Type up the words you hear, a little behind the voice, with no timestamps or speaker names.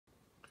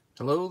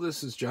Hello,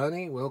 this is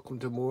Johnny. Welcome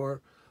to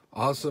more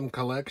awesome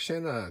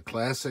collection,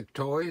 classic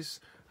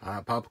toys,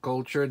 pop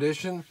culture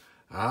edition.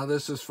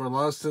 This is for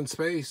Lost in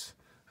Space.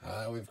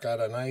 We've got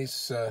a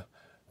nice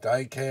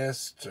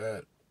die-cast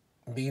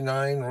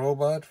B-9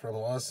 robot from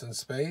Lost in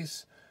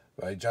Space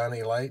by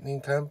Johnny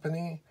Lightning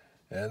Company.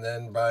 And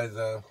then by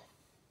the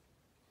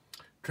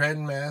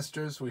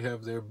Trendmasters, we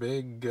have their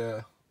big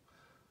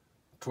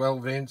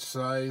 12-inch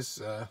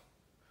size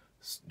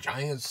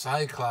giant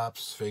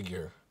Cyclops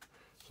figure.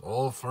 It's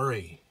all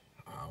furry.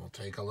 We'll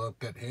take a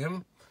look at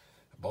him.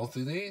 Both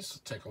of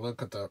these. Take a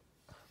look at the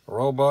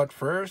robot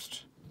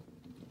first.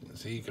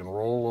 See, he can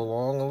roll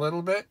along a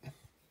little bit.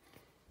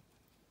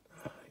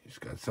 He's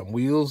got some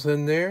wheels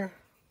in there.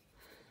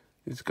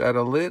 He's got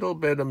a little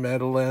bit of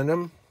metal in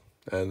him,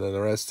 and then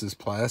the rest is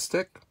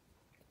plastic.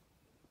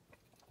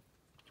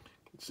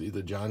 See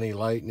the Johnny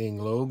Lightning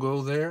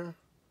logo there.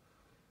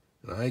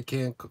 And I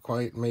can't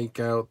quite make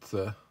out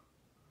the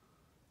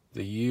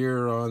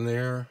year on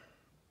there.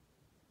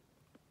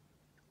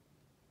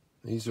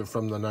 These are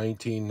from the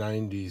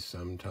 1990s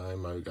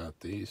sometime. I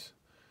got these.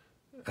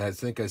 I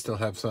think I still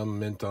have some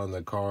mint on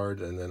the card,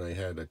 and then I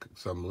had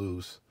some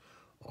loose.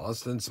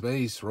 Lost in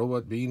Space,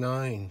 Robot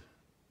B-9.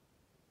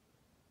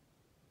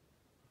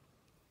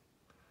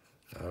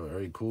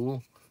 Very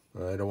cool.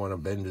 I don't want to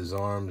bend his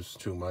arms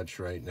too much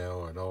right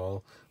now at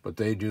all, but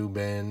they do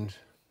bend.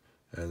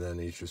 And then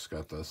he's just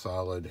got the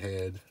solid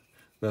head.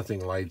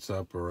 Nothing lights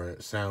up or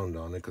sound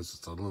on it because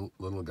it's a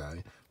little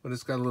guy. But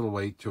it's got a little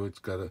weight to it. It's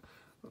got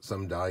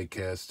some die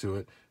cast to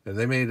it. And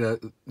they made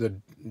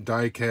the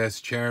die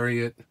cast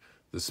chariot,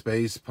 the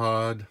space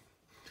pod,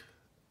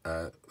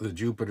 the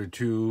Jupiter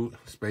 2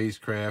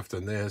 spacecraft,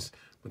 and this.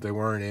 But they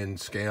weren't in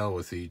scale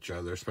with each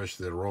other,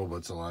 especially the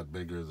robot's a lot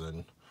bigger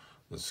than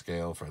the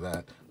scale for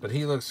that. But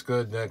he looks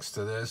good next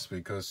to this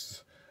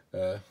because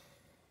the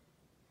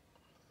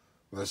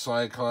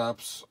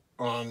Cyclops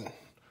on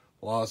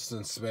Lost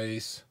in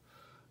Space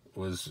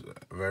was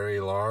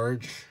very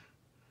large.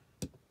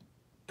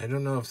 I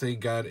don't know if they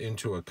got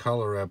into a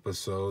color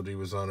episode. He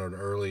was on an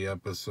early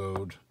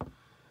episode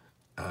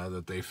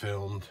that they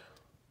filmed.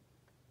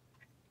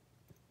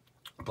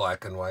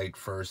 Black and white,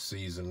 first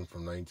season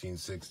from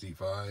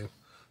 1965.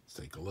 Let's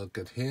take a look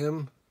at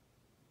him.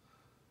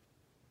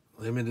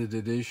 Limited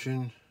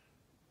edition.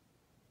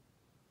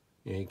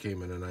 Yeah, he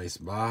came in a nice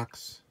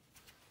box.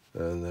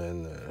 And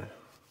then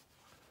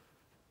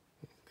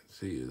you can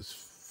see his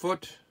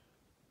foot.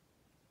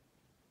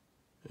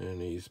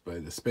 And he's by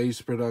the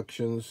Space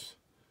Productions.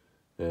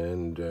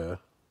 And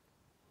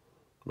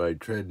by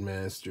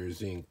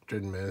Trendmasters Inc.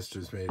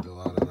 Trendmasters made a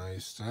lot of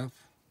nice stuff.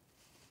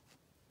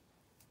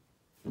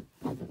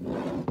 This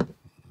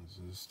is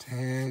his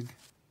tag.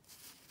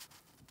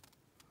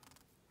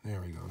 There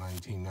we go,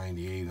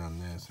 1998 on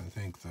this. I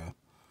think the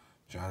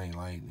Johnny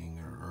Lightning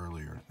are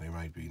earlier. They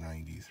might be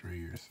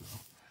 93 or so.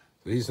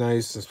 So he's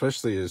nice,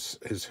 especially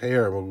his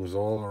hair moves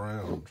all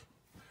around.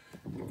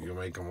 You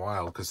make them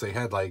wild because they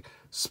had like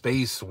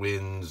space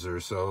winds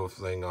or so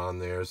thing on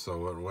there,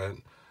 so it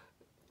went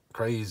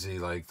crazy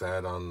like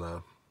that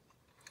on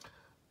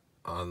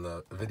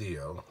the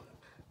video.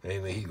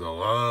 And he'd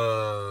go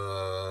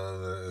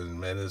and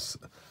menace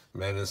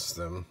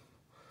them.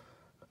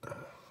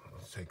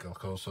 Let's take a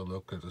closer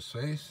look at his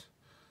face.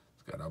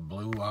 It's got a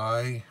blue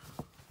eye.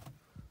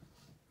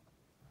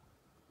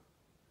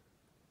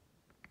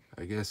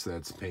 I guess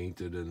that's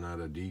painted and not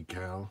a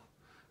decal.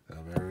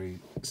 A very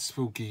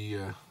spooky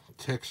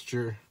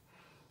texture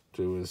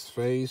to his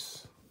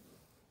face.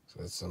 It's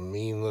got some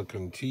mean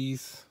looking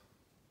teeth.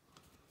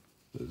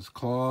 His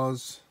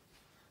claws.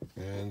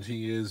 And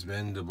he is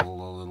bendable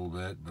a little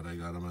bit, but I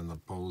got him in the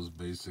pose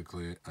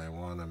basically I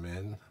want him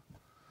in.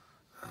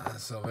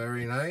 So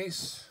very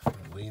nice.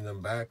 Lean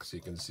him back so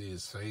you can see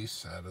his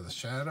face out of the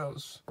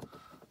shadows.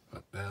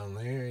 But down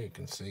there you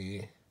can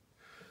see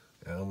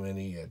how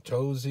many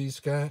toes he's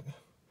got.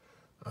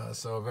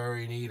 So a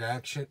very neat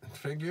action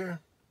figure.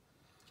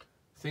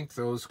 I think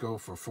those go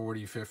for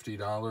 $40,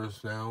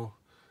 $50 now.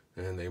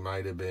 And they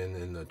might have been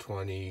in the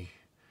 20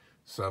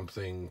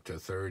 something to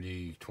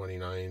 30,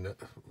 29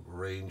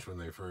 range when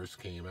they first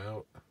came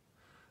out.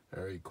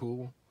 Very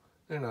cool.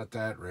 They're not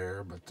that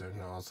rare, but they're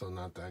also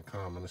not that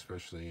common,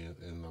 especially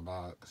in the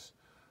box.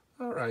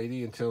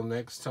 Alrighty, until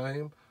next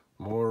time,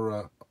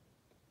 more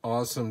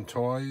awesome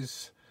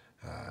toys,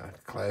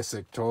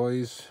 classic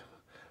toys.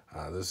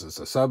 This is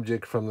a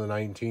subject from the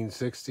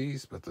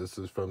 1960s, but this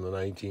is from the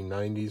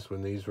 1990s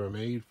when these were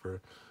made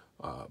for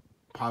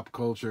pop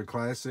culture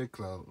classic,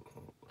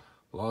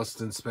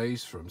 Lost in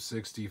Space from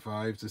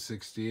 65 to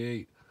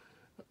 68.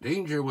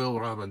 Danger, Will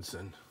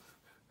Robinson.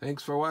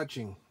 Thanks for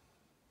watching.